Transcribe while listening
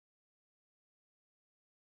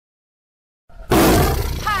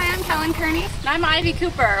Helen Kearney. And I'm Ivy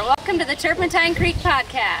Cooper. Welcome to the Turpentine Creek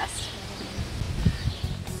Podcast.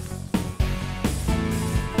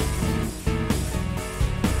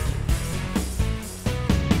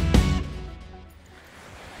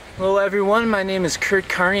 Hello everyone, my name is Kurt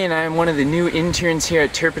Carney and I am one of the new interns here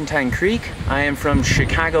at Turpentine Creek. I am from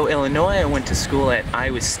Chicago, Illinois. I went to school at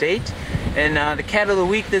Iowa State. And the cat of the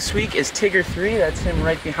week this week is Tigger 3. That's him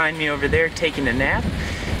right behind me over there taking a nap.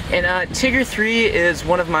 And Tigger 3 is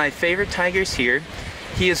one of my favorite tigers here.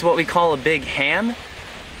 He is what we call a big ham.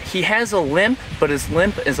 He has a limp, but his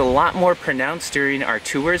limp is a lot more pronounced during our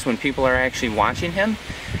tours when people are actually watching him.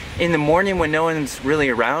 In the morning when no one's really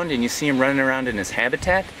around and you see him running around in his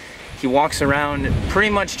habitat, he walks around pretty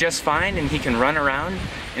much just fine and he can run around,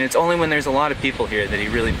 and it's only when there's a lot of people here that he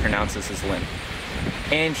really pronounces his limp.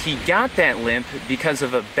 And he got that limp because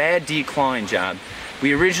of a bad declawing job.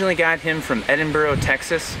 We originally got him from Edinburgh,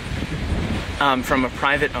 Texas, from a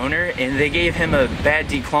private owner, and they gave him a bad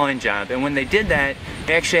declawing job. And when they did that,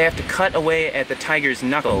 they actually have to cut away at the tiger's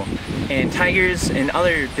knuckle. And tigers and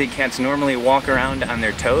other big cats normally walk around on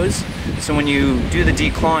their toes. So when you do the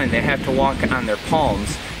declawing, they have to walk on their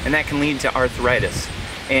palms, and that can lead to arthritis.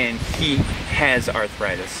 And he has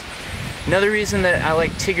arthritis. Another reason that I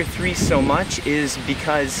like Tigger 3 so much is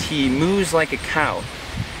because he moves like a cow.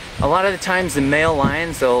 A lot of the times the male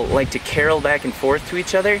lions, they'll like to carol back and forth to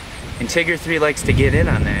each other, and Tigger 3 likes to get in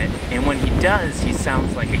on that, and when he does, he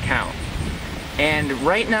sounds like a cow. And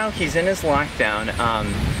right now he's in his lockdown.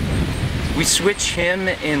 We switch him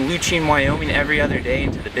in Luchine, Wyoming every other day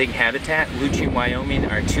into the big habitat. Luchine, Wyoming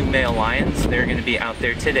are 2 male lions. They're going to be out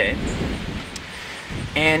there today.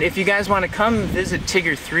 And if you guys want to come visit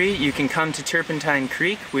Tigger 3, you can come to Turpentine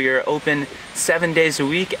Creek. We are open 7 days a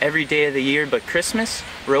week, every day of the year but Christmas.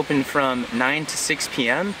 We're open from 9 to 6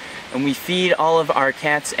 p.m. and we feed all of our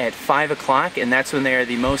cats at 5 o'clock, and that's when they are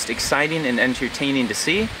the most exciting and entertaining to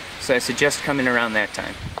see. So I suggest coming around that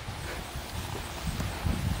time.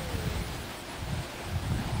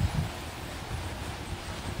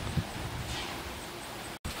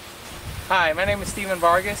 Hi, my name is Stephen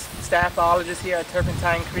Vargas, staff biologist here at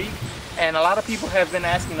Turpentine Creek, and a lot of people have been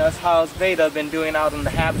asking us how's Veda been doing out in the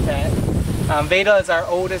habitat. Veda is our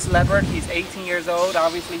oldest leopard. He's 18 years old.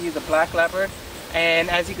 Obviously he's a black leopard, and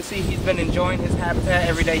as you can see, he's been enjoying his habitat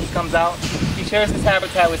every day he comes out. He shares his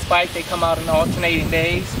habitat with Spike. They come out on alternating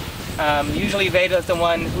days. Usually Veda is the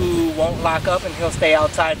one who won't lock up and he'll stay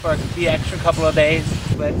outside for the extra couple of days,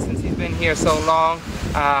 but since he's been here so long,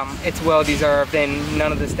 it's well deserved, and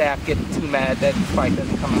none of the staff get too mad that Spike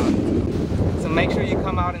doesn't come out. So make sure you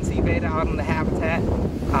come out and see Veda out in the habitat.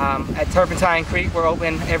 At Turpentine Creek, we're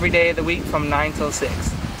open every day of the week from 9 till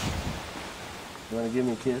 6. You want to give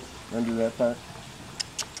me a kiss under that part?